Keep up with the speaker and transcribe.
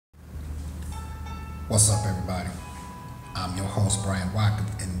What's up, everybody? I'm your host, Brian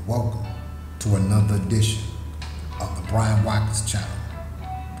Watkins, and welcome to another edition of the Brian Watkins channel.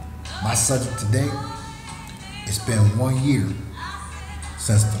 My subject today, it's been 1 year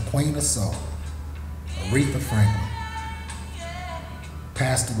since the Queen of Soul, Aretha Franklin,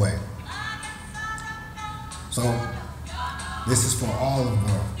 passed away. So this is for all of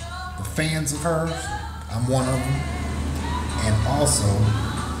the fans of hers. I'm one of them. And also,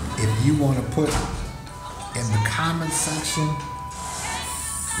 if you want to put in the comment section,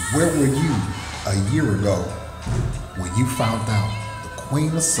 where were you a year ago when you found out the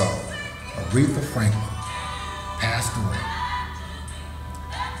Queen of Soul, Aretha Franklin, passed away?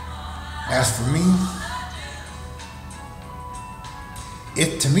 As for me,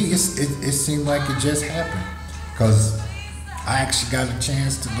 it seemed like it just happened, because I actually got a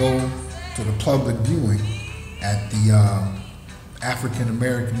chance to go to the public viewing at the African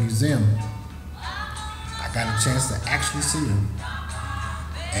American Museum. I got a chance to actually see them.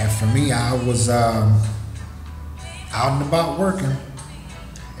 And for me, I was out and about working.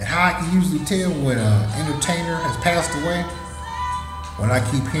 And how I can usually tell when an entertainer has passed away, when I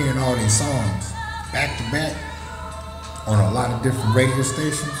keep hearing all these songs back to back on a lot of different radio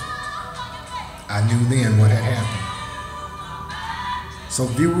stations, I knew then what had happened. So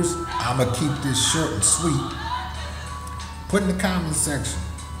viewers, I'm gonna keep this short and sweet. Put in the comment section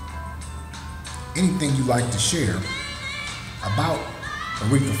anything you like to share about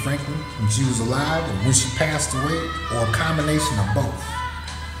Aretha Franklin when she was alive or when she passed away, or a combination of both.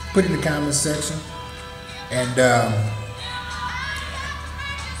 Put it in the comment section, and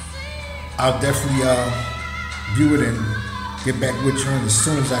I'll definitely view it and get back with you as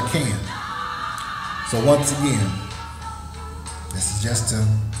soon as I can. So once again, this is just to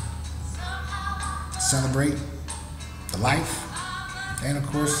celebrate the life and, of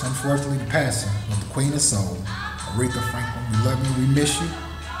course, unfortunately, the passing of the Queen of Soul, Aretha Franklin. We love you, we miss you,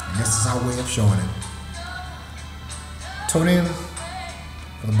 and this is our way of showing it. Tune in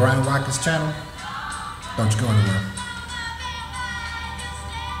for the Brian Watkins channel. Don't you go anywhere.